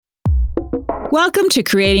Welcome to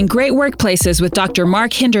Creating Great Workplaces with Dr.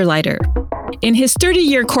 Mark Hinderleiter. In his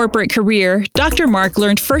 30-year corporate career, Dr. Mark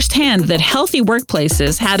learned firsthand that healthy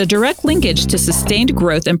workplaces had a direct linkage to sustained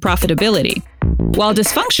growth and profitability, while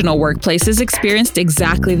dysfunctional workplaces experienced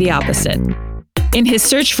exactly the opposite. In his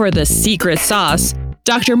search for the secret sauce,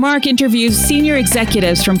 Dr. Mark interviews senior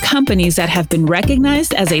executives from companies that have been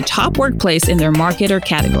recognized as a top workplace in their market or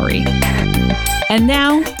category. And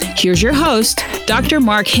now, here's your host, Dr.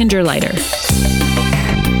 Mark Hinderleiter.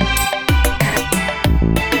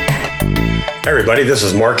 Hi, everybody. This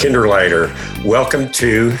is Mark Hinderleiter. Welcome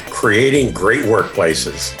to Creating Great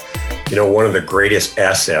Workplaces. You know, one of the greatest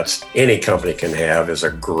assets any company can have is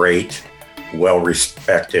a great,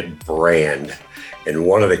 well-respected brand. And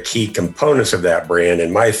one of the key components of that brand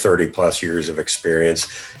in my 30 plus years of experience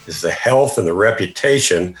is the health and the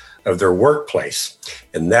reputation of their workplace.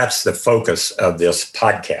 And that's the focus of this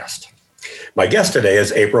podcast. My guest today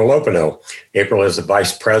is April Lopino. April is the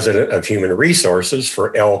Vice President of Human Resources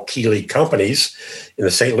for L. Keeley Companies in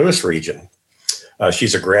the St. Louis region.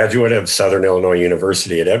 She's a graduate of Southern Illinois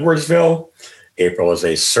University at Edwardsville. April is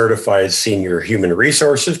a certified senior human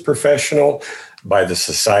resources professional by the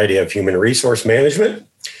Society of Human Resource Management.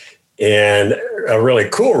 And a really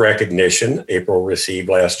cool recognition April received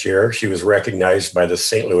last year. She was recognized by the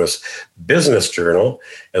St. Louis Business Journal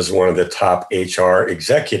as one of the top HR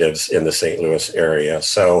executives in the St. Louis area.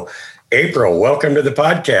 So, April, welcome to the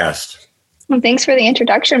podcast. Well, thanks for the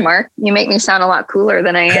introduction, Mark. You make me sound a lot cooler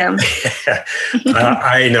than I am.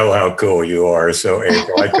 I know how cool you are. So,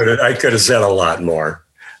 April, I could have said a lot more.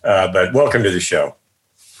 But welcome to the show.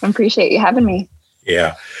 I appreciate you having me.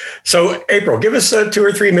 Yeah. So, April, give us a 2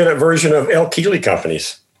 or 3 minute version of L. Keeley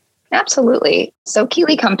Companies. Absolutely. So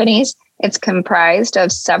Keeley Companies, it's comprised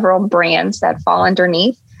of several brands that fall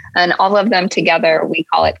underneath, and all of them together, we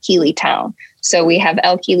call it Keeley Town. So we have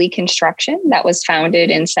L. Keeley Construction that was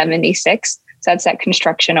founded in 76. So that's that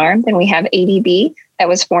construction arm. Then we have ADB that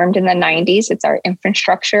was formed in the 90s. It's our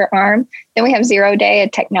infrastructure arm. Then we have Zero Day, a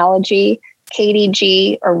technology,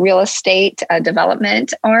 KDG, or real estate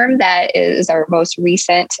development arm. That is our most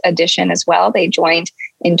recent addition as well. They joined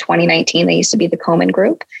in 2019. They used to be the Komen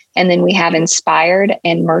Group. And then we have Inspired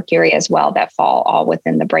and Mercury as well that fall all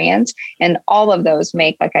within the brands. And all of those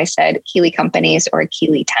make, like I said, Keeley Companies or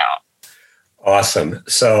Keeley Town. Awesome.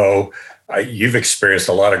 So you've experienced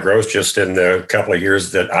a lot of growth just in the couple of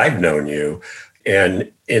years that I've known you.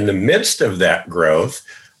 And in the midst of that growth,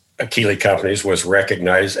 Keeley Companies was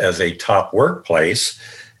recognized as a top workplace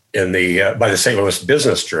in by the St. Louis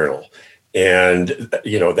Business Journal. And,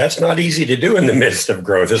 you know, that's not easy to do in the midst of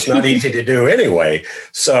growth. It's not easy to do anyway.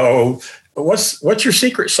 So what's your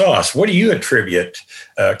secret sauce? What do you attribute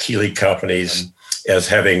Keeley Companies as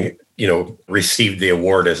having, you know, received the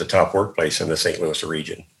award as a top workplace in the St. Louis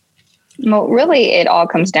region? Well, really, it all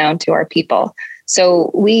comes down to our people.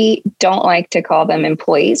 So we don't like to call them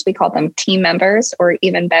employees. We call them team members, or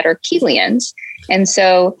even better, Keeleyans. And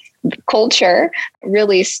so culture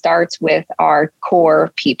really starts with our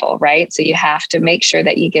core people, right? So you have to make sure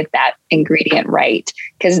that you get that ingredient right,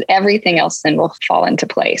 because everything else then will fall into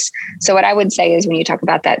place. So what I would say is, when you talk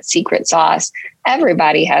about that secret sauce,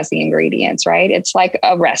 everybody has the ingredients, right? It's like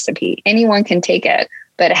a recipe. Anyone can take it,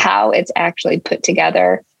 but how it's actually put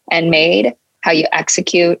together and made, how you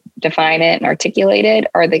execute, define it, and articulate it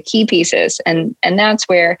are the key pieces. And that's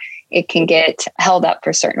where it can get held up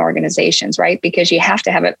for certain organizations, right? Because you have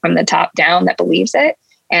to have it from the top down that believes it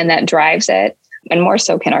and that drives it, and more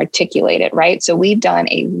so can articulate it, right? So we've done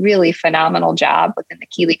a really phenomenal job within the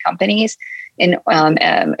Keeley Companies in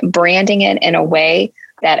branding it in a way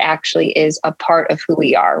that actually is a part of who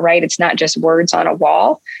we are, right? It's not just words on a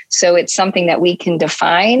wall. So it's something that we can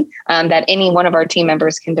define, that any one of our team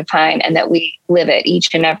members can define, and that we live it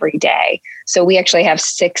each and every day. So we actually have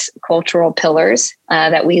 6 cultural pillars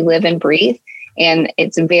that we live and breathe. And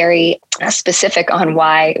it's very specific on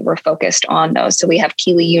why we're focused on those. So we have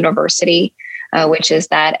Keeley University, which is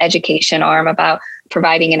that education arm about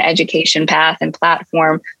providing an education path and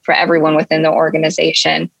platform for everyone within the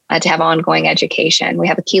organization to have ongoing education. We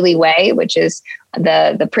have a Keeley Way, which is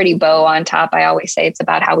the pretty bow on top. I always say it's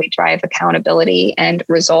about how we drive accountability and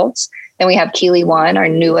results. Then we have Keeley One, our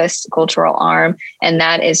newest cultural arm, and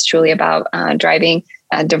that is truly about driving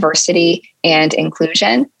diversity and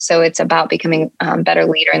inclusion. So it's about becoming a better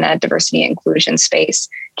leader in that diversity and inclusion space.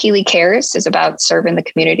 Keeley Cares is about serving the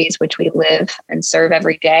communities which we live and serve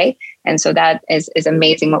every day. And so that is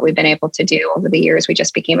amazing what we've been able to do over the years. We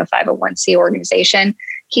just became a 501c organization.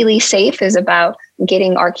 Keeley Safe is about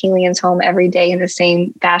getting our Keelians home every day in the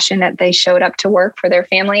same fashion that they showed up to work for their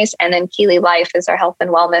families. And then Keely Life is our health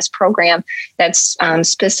and wellness program that's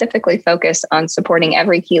specifically focused on supporting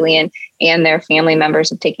every Keelian and their family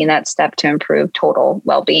members of taking that step to improve total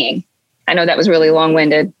well-being. I know that was really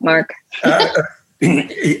long-winded, Mark.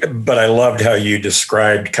 But I loved how you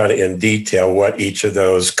described kind of in detail what each of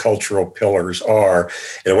those cultural pillars are.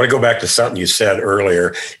 And I want to go back to something you said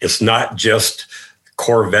earlier. It's not just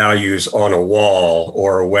core values on a wall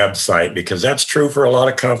or a website, because that's true for a lot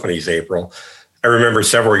of companies, April. I remember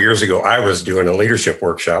several years ago, I was doing a leadership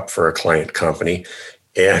workshop for a client company.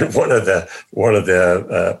 And one of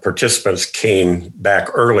the participants came back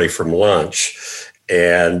early from lunch,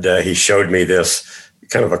 and he showed me this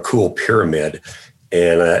kind of a cool pyramid.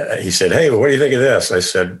 And he said, "Hey, what do you think of this?" I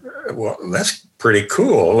said, "Well, that's pretty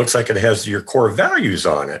cool. It looks like it has your core values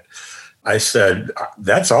on it." I said,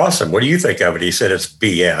 "That's awesome. What do you think of it?" He said, "It's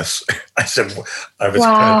BS." I said,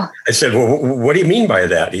 Wow. I said, "Well, what do you mean by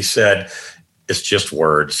that?" He said, "It's just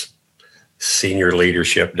words. Senior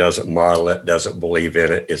leadership doesn't model it, doesn't believe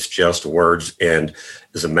in it. It's just words. And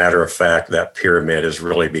as a matter of fact, that pyramid has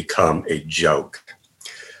really become a joke."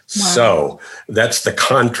 Wow. So that's the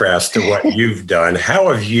contrast to what you've done.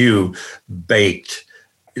 How have you baked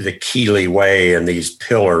the Keely way and these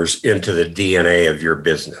pillars into the DNA of your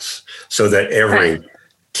business so that every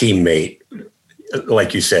teammate,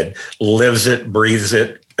 like you said, lives it, breathes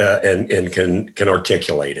it, and can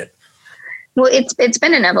articulate it? Well, it's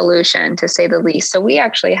been an evolution, to say the least. So we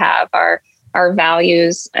actually have our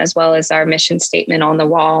values as well as our mission statement on the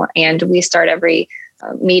wall, and we start every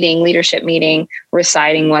leadership meeting,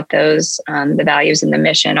 reciting what those the values and the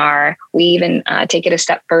mission are. We even take it a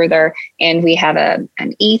step further, and we have an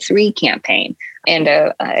E3 campaign, and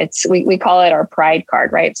we call it our pride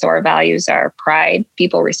card, right? So our values are pride,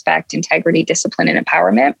 people, respect, integrity, discipline, and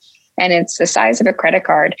empowerment. And it's the size of a credit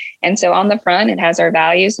card. And so on the front, it has our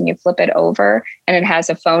values, and you flip it over and it has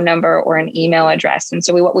a phone number or an email address. And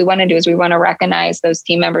so what we want to do is we want to recognize those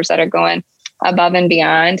team members that are going above and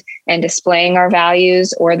beyond and displaying our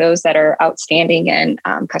values, or those that are outstanding in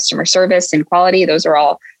customer service and quality. Those are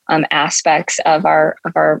all aspects of our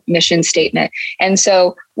mission statement. And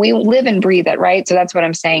so we live and breathe it, right? So that's what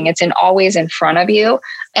I'm saying. It's always in front of you.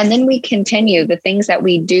 And then we continue the things that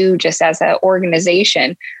we do just as an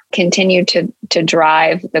organization, continue to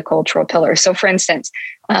drive the cultural pillars. So for instance,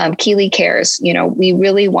 Keely Cares, we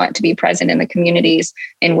really want to be present in the communities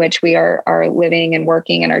in which we are living and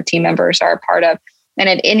working, and our team members are a part of. And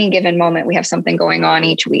at any given moment, we have something going on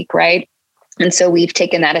each week, right? And so we've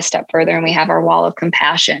taken that a step further, and we have our wall of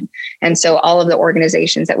compassion. And so all of the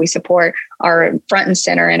organizations that we support are front and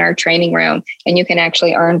center in our training room, and you can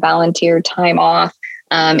actually earn volunteer time off.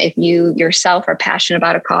 If you yourself are passionate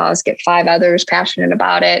about a cause, get 5 others passionate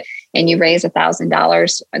about it, and you raise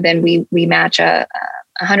 $1,000, then we match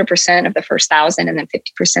 100% of the first 1,000 and then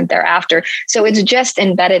 50% thereafter. So it's just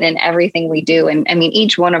embedded in everything we do. And I mean,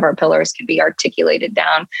 each one of our pillars can be articulated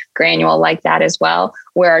down granular like that as well,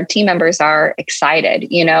 where our team members are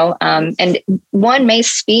excited, and one may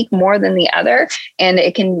speak more than the other, and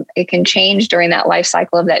it can change during that life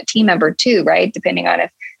cycle of that team member too, right? Depending on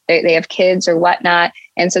if they have kids or whatnot.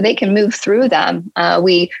 And so they can move through them.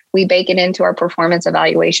 We bake it into our performance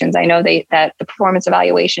evaluations. I know that the performance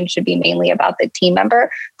evaluation should be mainly about the team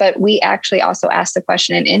member, but we actually also ask the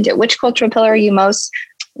question and end it. Which cultural pillar are you most,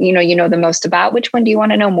 the most about? Which one do you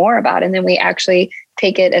want to know more about? And then we actually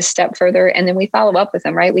take it a step further, and then we follow up with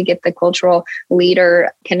them, right? We get the cultural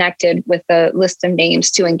leader connected with the list of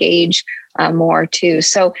names to engage more too.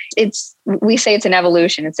 So we say it's an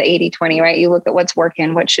evolution. It's the 80-20, right? You look at what's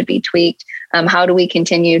working, what should be tweaked. How do we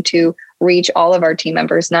continue to reach all of our team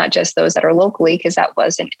members, not just those that are locally, because that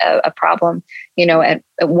wasn't a problem, at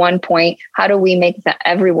one point. How do we make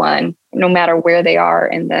everyone, no matter where they are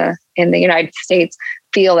in the United States,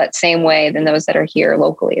 feel that same way than those that are here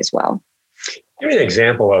locally as well? Give me an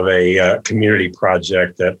example of a community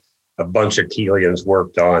project that a bunch of Keelians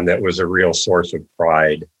worked on that was a real source of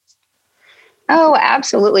pride. Oh,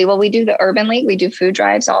 absolutely. Well, we do the Urban League. We do food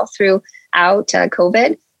drives all throughout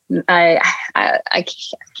COVID. I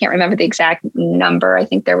can't remember the exact number. I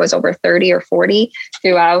think there was over 30 or 40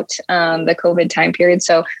 throughout the COVID time period.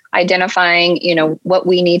 So identifying, what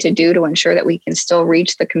we need to do to ensure that we can still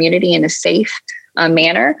reach the community in a safe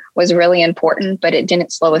manner was really important, but it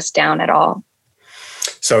didn't slow us down at all.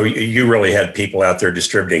 So you really had people out there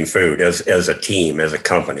distributing food as a team, as a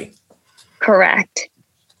company. Correct.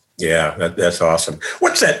 Yeah, that's awesome.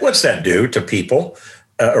 What's that do to people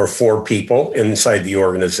or for people inside the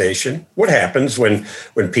organization? What happens when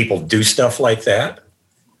people do stuff like that?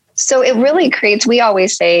 So it really creates, we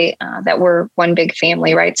always say that we're one big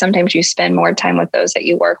family, right? Sometimes you spend more time with those that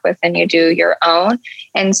you work with than you do your own.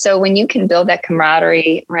 And so when you can build that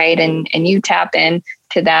camaraderie, right, and you tap in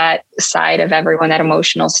to that side of everyone, that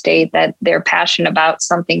emotional state that they're passionate about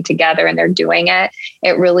something together and they're doing it,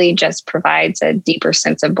 it really just provides a deeper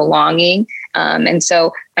sense of belonging. And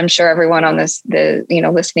so I'm sure everyone on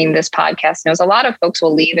listening to this podcast knows a lot of folks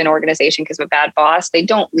will leave an organization because of a bad boss. They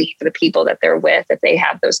don't leave the people that they're with if they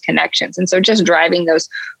have those connections. And so just driving those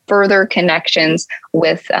further connections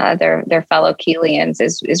with their fellow Keelians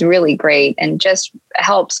is really great and just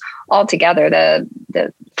helps altogether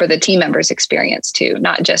for the team members' experience too,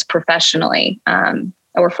 not just professionally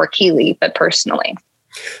or for Keeley, but personally.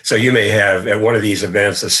 So you may have at one of these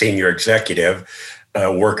events a senior executive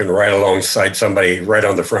working right alongside somebody right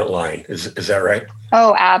on the front line. Is that right?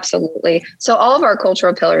 Oh, absolutely. So all of our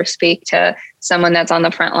cultural pillars speak to someone that's on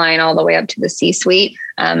the front line all the way up to the C-suite.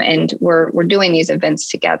 And we're doing these events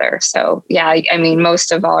together. So yeah, I mean,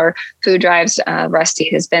 most of our food drives, Rusty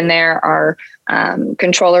has been there. Our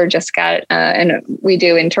controller just got, and we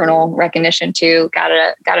do internal recognition too, got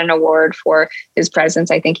an award for his presence.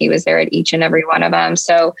 I think he was there at each and every one of them.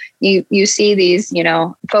 So you see these,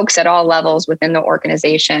 folks at all levels within the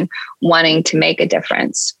organization wanting to make a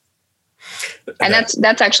difference. And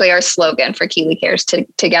that's actually our slogan for Keeley Cares.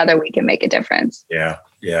 Together we can make a difference. Yeah.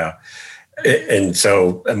 And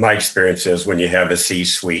so my experience is when you have a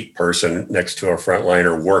C-suite person next to a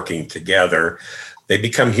frontliner working together, they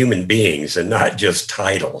become human beings and not just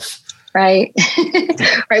titles. Right.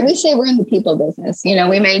 Right. We say we're in the people business.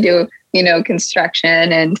 We may do,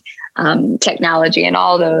 construction and technology and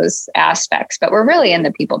all those aspects, but we're really in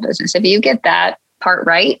the people business. If you get that part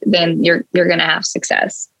right, then you're going to have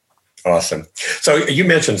success. Awesome. So you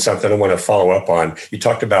mentioned something I want to follow up on. You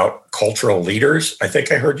talked about cultural leaders, I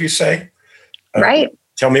think I heard you say. Right.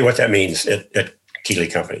 Tell me what that means at Keeley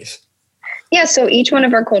Companies. Yeah. So each one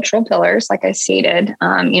of our cultural pillars, like I stated,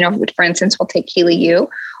 for instance, we'll take Keeley U.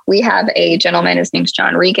 We have a gentleman, his name's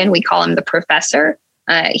John Regan. We call him the professor.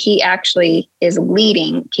 He actually is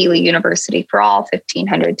leading Keeley University for all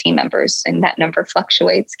 1,500 team members. And that number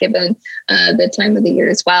fluctuates given the time of the year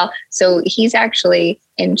as well. So he's actually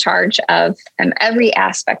in charge of every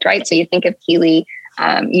aspect, right? So you think of Keeley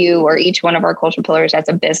U or each one of our cultural pillars as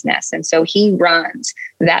a business. And so he runs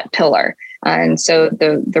that pillar. And so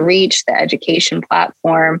the reach, the education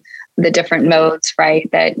platform, the different modes, right,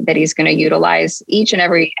 that he's going to utilize, each and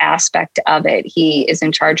every aspect of it, he is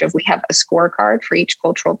in charge of. We have a scorecard for each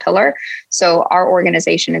cultural pillar. So our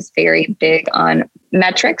organization is very big on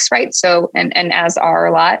metrics, right? So, and as are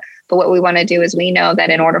a lot, but what we want to do is we know that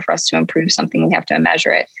in order for us to improve something, we have to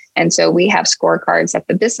measure it. And so we have scorecards at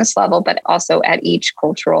the business level, but also at each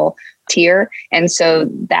cultural tier. And so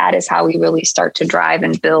that is how we really start to drive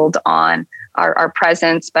and build on our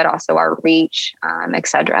presence, but also our reach, et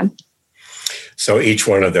cetera. So each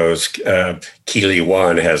one of those, Keeley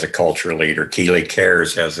One has a culture leader, Keeley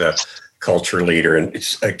Cares has a culture leader, and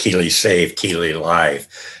it's Keeley Safe, Keeley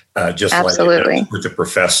Life. Just absolutely. Like with the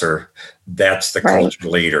professor, that's the culture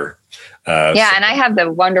leader. And I have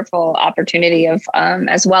the wonderful opportunity of,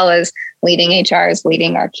 as well as leading HR, is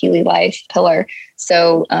leading our Keeley Life pillar.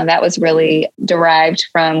 So that was really derived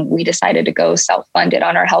from, we decided to go self-funded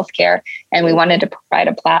on our healthcare, and we wanted to provide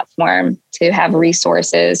a platform to have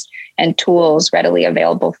resources and tools readily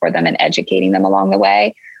available for them and educating them along the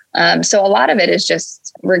way. So a lot of it is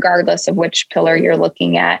just, regardless of which pillar you're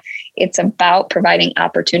looking at, it's about providing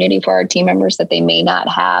opportunity for our team members that they may not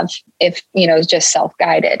have if, it's just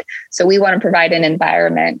self-guided. So we want to provide an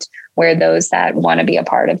environment where those that want to be a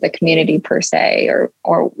part of the community per se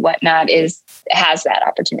or whatnot has that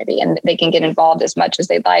opportunity, and they can get involved as much as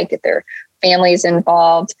they'd like, get their families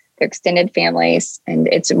involved, their extended families. And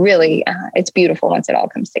it's really, it's beautiful once it all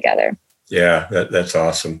comes together. Yeah, that's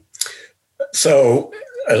awesome. So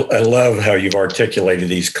I love how you've articulated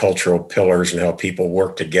these cultural pillars and how people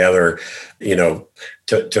work together,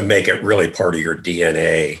 to make it really part of your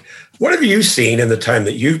DNA. What have you seen in the time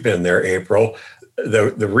that you've been there, April,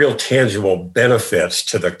 the real tangible benefits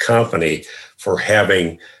to the company for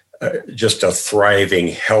having just a thriving,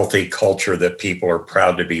 healthy culture that people are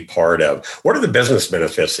proud to be part of? What are the business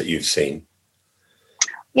benefits that you've seen?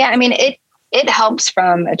 Yeah, I mean, it helps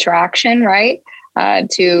from attraction, right?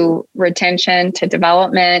 To retention, to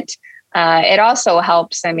development. It also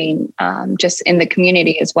helps, just in the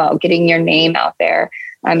community as well, getting your name out there.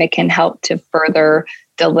 It can help to further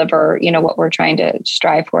deliver, what we're trying to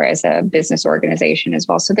strive for as a business organization as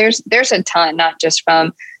well. So there's a ton, not just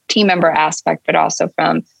from team member aspect, but also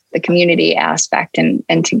from the community aspect,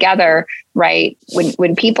 and together, right?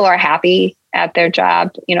 When people are happy, at their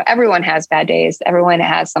job. Everyone has bad days. Everyone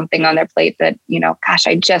has something on their plate that, gosh,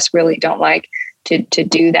 I just really don't like to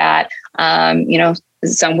do that.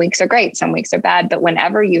 Some weeks are great, some weeks are bad, but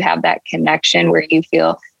whenever you have that connection where you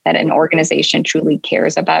feel that an organization truly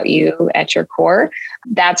cares about you at your core,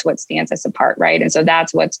 that's what stands us apart, right? And so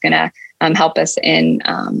that's what's going to help us in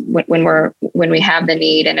when we have the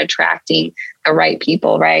need and attracting the right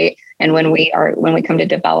people, right? And when we come to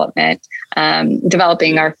development,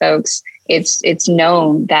 developing our folks, it's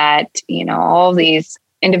known that all these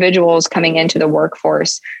individuals coming into the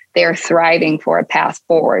workforce, they're thriving for a path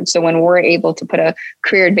forward. So when we're able to put a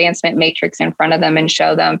career advancement matrix in front of them and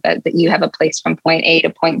show them that you have a place from point A to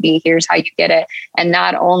point B, here's how you get it. And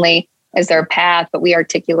not only is there a path, but we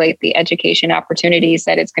articulate the education opportunities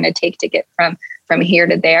that it's going to take to get from here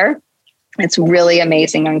to there. It's really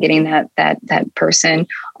amazing on getting that person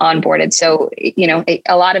onboarded. So,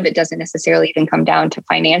 a lot of it doesn't necessarily even come down to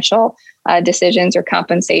financial decisions or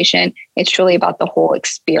compensation. It's truly about the whole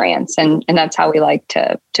experience. And that's how we like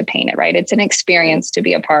to paint it, right? It's an experience to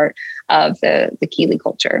be a part of the Keeley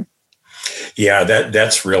culture. Yeah,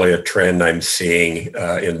 that's really a trend I'm seeing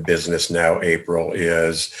in business now, April,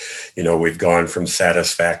 is, we've gone from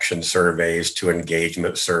satisfaction surveys to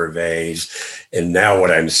engagement surveys. And now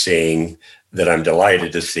what I'm seeing that I'm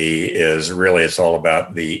delighted to see is really it's all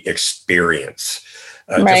about the experience.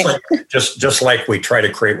 Right. Just like we try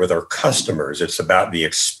to create with our customers, it's about the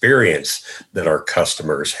experience that our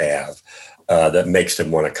customers have. That makes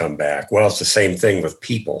them want to come back. Well, it's the same thing with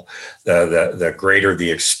people. The greater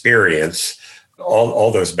the experience,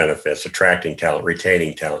 all those benefits, attracting talent,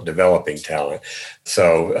 retaining talent, developing talent.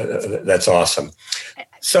 So that's awesome.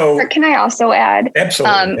 So can I also add?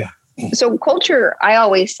 Absolutely. So culture, I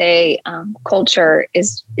always say culture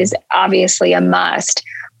is obviously a must,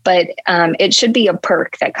 but it should be a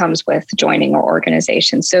perk that comes with joining our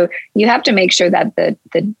organization. So you have to make sure that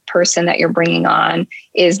the person that you're bringing on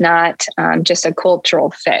is not just a cultural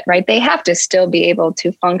fit, right? They have to still be able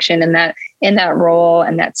to function in that role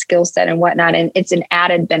and that skill set and whatnot. And it's an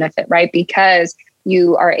added benefit, right? Because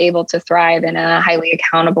you are able to thrive in a highly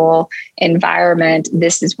accountable environment.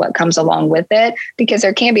 This is what comes along with it, because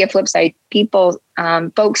there can be a flip side.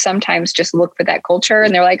 Folks sometimes just look for that culture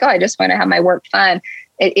and they're like, oh, I just want to have my work fun.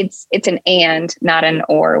 It's an and, not an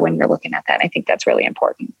or when you're looking at that. I think that's really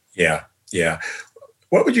important. Yeah.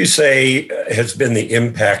 What would you say has been the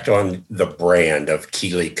impact on the brand of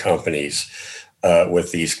Keeley Companies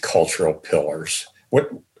with these cultural pillars?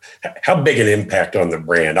 How big an impact on the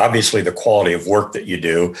brand? Obviously, the quality of work that you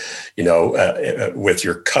do, with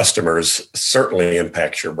your customers certainly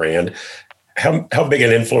impacts your brand. How big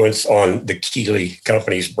an influence on the Keeley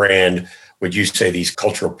Companies brand would you say these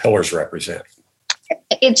cultural pillars represent?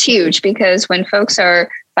 It's huge, because when folks are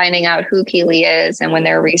finding out who Keeley is and when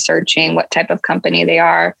they're researching what type of company they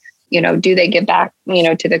are, do they give back,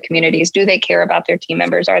 to the communities? Do they care about their team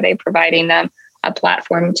members? Are they providing them a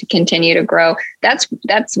platform to continue to grow? That's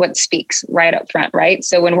what speaks right up front, right?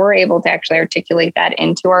 So when we're able to actually articulate that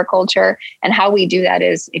into our culture, and how we do that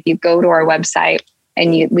is if you go to our website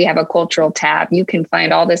and we have a cultural tab, you can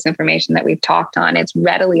find all this information that we've talked on. It's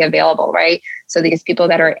readily available, right? So these people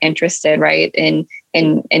that are interested, right, in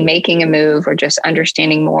making a move or just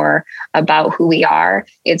understanding more about who we are,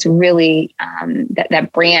 it's really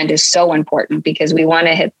that brand is so important, because we want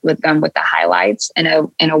to hit with them with the highlights in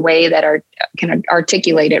a way that can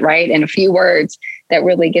articulate it, right, in a few words that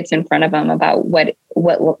really gets in front of them about what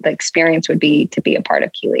the experience would be to be a part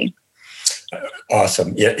of Keeley.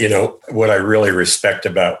 Awesome. Yeah, what I really respect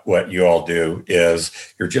about what you all do is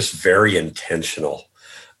you're just very intentional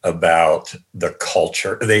about the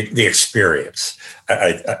culture, the experience.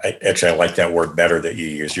 I actually like that word better that you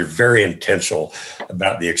use. You're very intentional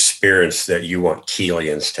about the experience that you want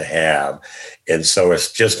Keeleyans to have. And so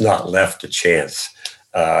it's just not left to chance.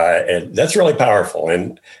 And that's really powerful.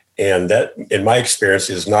 And that, in my experience,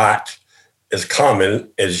 is not as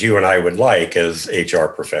common as you and I would like as HR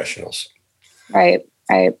professionals. Right.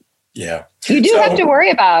 Yeah. You do have to worry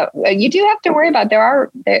about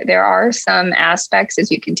there are some aspects as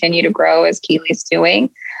you continue to grow, as Keeley's doing,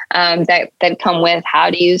 that come with how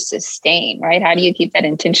do you sustain, right? How do you keep that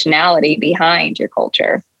intentionality behind your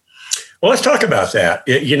culture? Well, let's talk about that.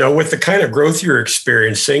 With the kind of growth you're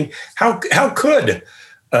experiencing, how could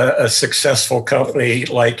a successful company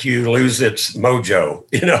like you lose its mojo,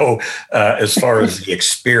 as far as the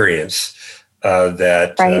experience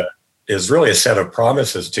that right. Is really a set of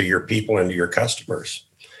promises to your people and to your customers.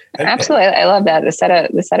 Absolutely. I love that. The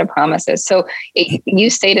set of promises. So you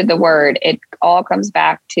stated the word, it all comes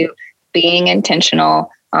back to being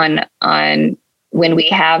intentional on when we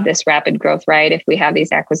have this rapid growth, right? If we have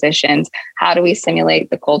these acquisitions, how do we simulate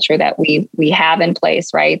the culture that we have in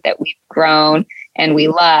place, right? That we've grown and we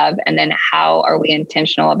love. And then how are we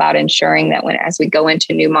intentional about ensuring that as we go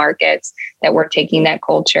into new markets, that we're taking that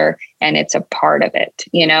culture and it's a part of it,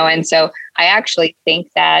 And so I actually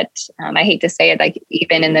think that, I hate to say it, like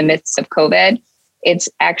even in the midst of COVID, it's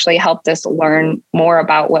actually helped us learn more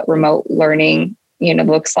about what remote learning,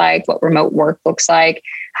 looks like, what remote work looks like,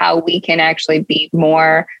 how we can actually be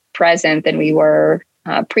more present than we were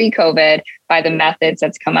pre-COVID by the methods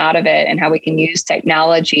that's come out of it, and how we can use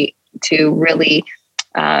technology to really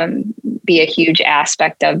be a huge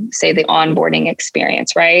aspect of, say, the onboarding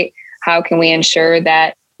experience, right? How can we ensure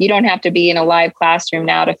that you don't have to be in a live classroom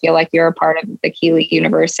now to feel like you're a part of the Keeley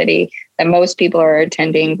University, that most people are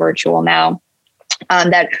attending virtual now?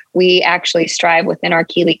 That we actually strive within our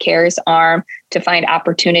Keeley Cares arm to find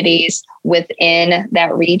opportunities within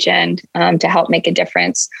that region to help make a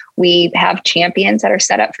difference. We have champions that are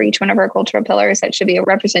set up for each one of our cultural pillars that should be a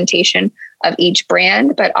representation of each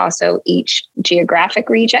brand, but also each geographic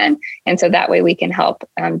region. And so that way we can help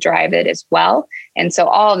drive it as well. And so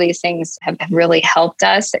all of these things have really helped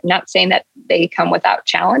us, not saying that they come without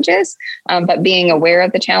challenges, but being aware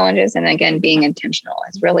of the challenges and again, being intentional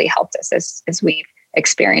has really helped us as we've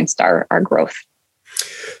experienced our growth.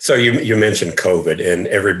 So you mentioned COVID, and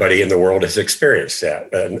everybody in the world has experienced that,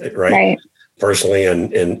 right? Personally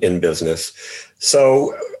and in business.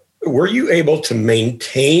 So were you able to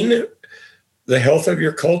maintain the health of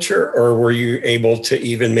your culture, or were you able to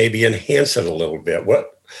even maybe enhance it a little bit?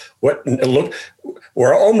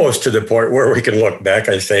 We're almost to the point where we can look back,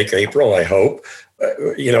 I think, April, I hope,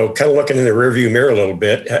 kind of looking in the rearview mirror a little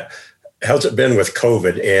bit. How's it been with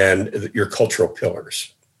COVID and your cultural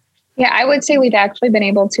pillars? Yeah, I would say we've actually been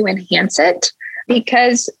able to enhance it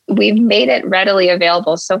because we've made it readily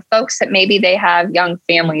available. So folks that maybe they have young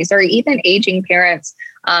families or even aging parents.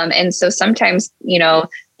 And so sometimes,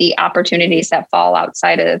 the opportunities that fall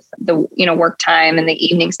outside of the, work time and the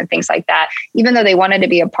evenings and things like that, even though they wanted to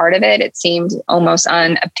be a part of it, it seemed almost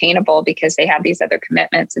unobtainable because they have these other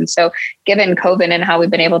commitments. And so given COVID and how we've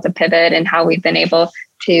been able to pivot and how we've been able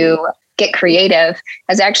to get creative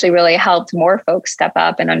has actually really helped more folks step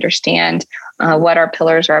up and understand what our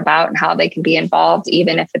pillars are about and how they can be involved,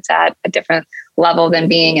 even if it's at a different level than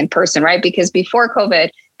being in person, right? Because before COVID,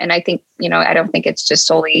 and I think, I don't think it's just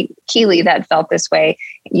solely Keeley that felt this way.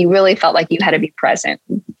 You really felt like you had to be present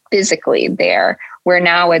physically there, where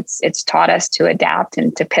now it's taught us to adapt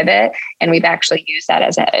and to pivot. And we've actually used that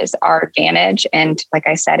as our advantage. And like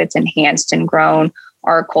I said, it's enhanced and grown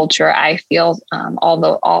our culture, I feel,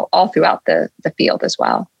 all throughout the field as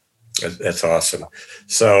well. That's awesome.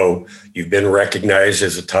 So you've been recognized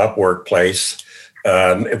as a top workplace.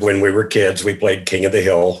 When we were kids, we played King of the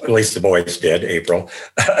Hill. At least the boys did, April.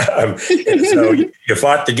 And so you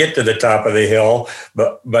fought to get to the top of the hill,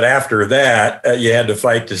 but after that, you had to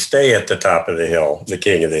fight to stay at the top of the hill, the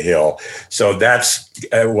King of the Hill. So that's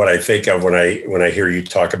what I think of when I hear you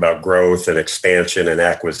talk about growth and expansion and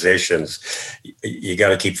acquisitions. You got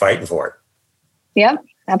to keep fighting for it. Yep,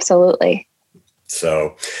 absolutely.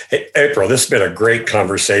 So, hey, April, this has been a great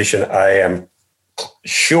conversation. I am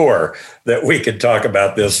sure that we could talk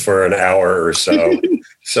about this for an hour or so.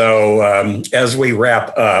 So as we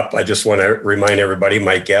wrap up, I just want to remind everybody,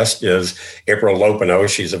 my guest is April Lopino.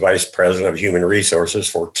 She's the Vice President of Human Resources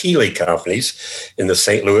for Keeley Companies in the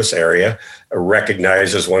St. Louis area,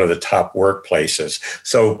 recognized as one of the top workplaces.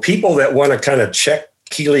 So people that want to kind of check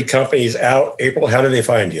Keeley Companies out, April, how do they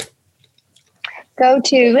find you?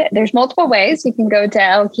 There's multiple ways. You can go to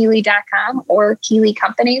lkeeley.com or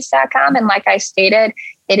keeleycompanies.com. And like I stated,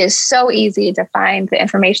 it is so easy to find the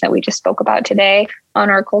information that we just spoke about today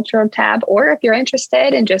on our cultural tab. Or if you're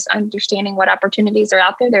interested in just understanding what opportunities are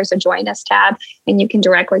out there, there's a Join Us tab, and you can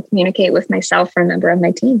directly communicate with myself or a member of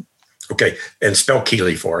my team. Okay. And spell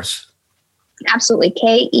Keeley for us. Absolutely.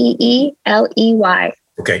 Keeley.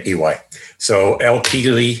 Okay. EY. So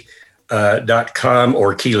lkeeley.com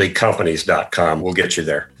or keeleycompanies.com. We'll get you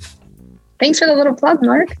there. Thanks for the little plug,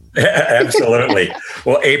 Mark. Absolutely.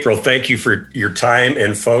 Well, April, thank you for your time.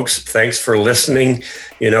 And folks, thanks for listening.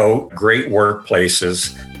 Great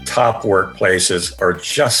workplaces, top workplaces are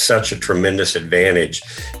just such a tremendous advantage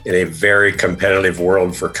in a very competitive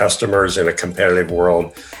world for customers and a competitive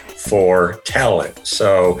world for talent.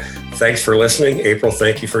 So thanks for listening. April,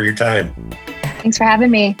 thank you for your time. Thanks for having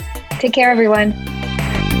me. Take care, everyone.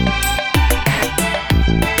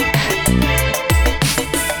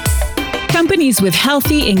 Companies Employees with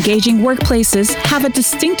healthy, engaging workplaces have a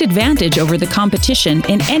distinct advantage over the competition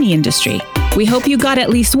in any industry. We hope you got at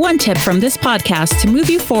least one tip from this podcast to move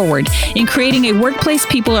you forward in creating a workplace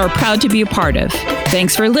people are proud to be a part of.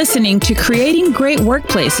 Thanks for listening to Creating Great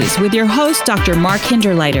Workplaces with your host, Dr. Mark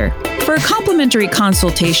Hinderleiter. For a complimentary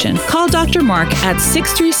consultation, call Dr. Mark at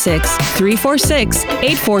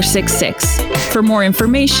 636-346-8466. For more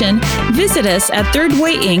information, visit us at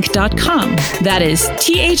thirdwayinc.com. That is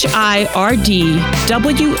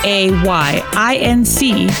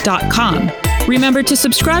THIRDWAYINC.com. Remember to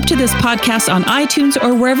subscribe to this podcast on iTunes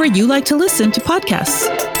or wherever you like to listen to podcasts.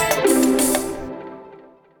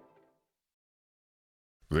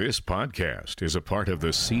 This podcast is a part of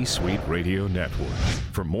the C-Suite Radio Network.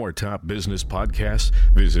 For more top business podcasts,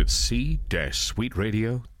 visit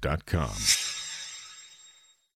c-suiteradio.com.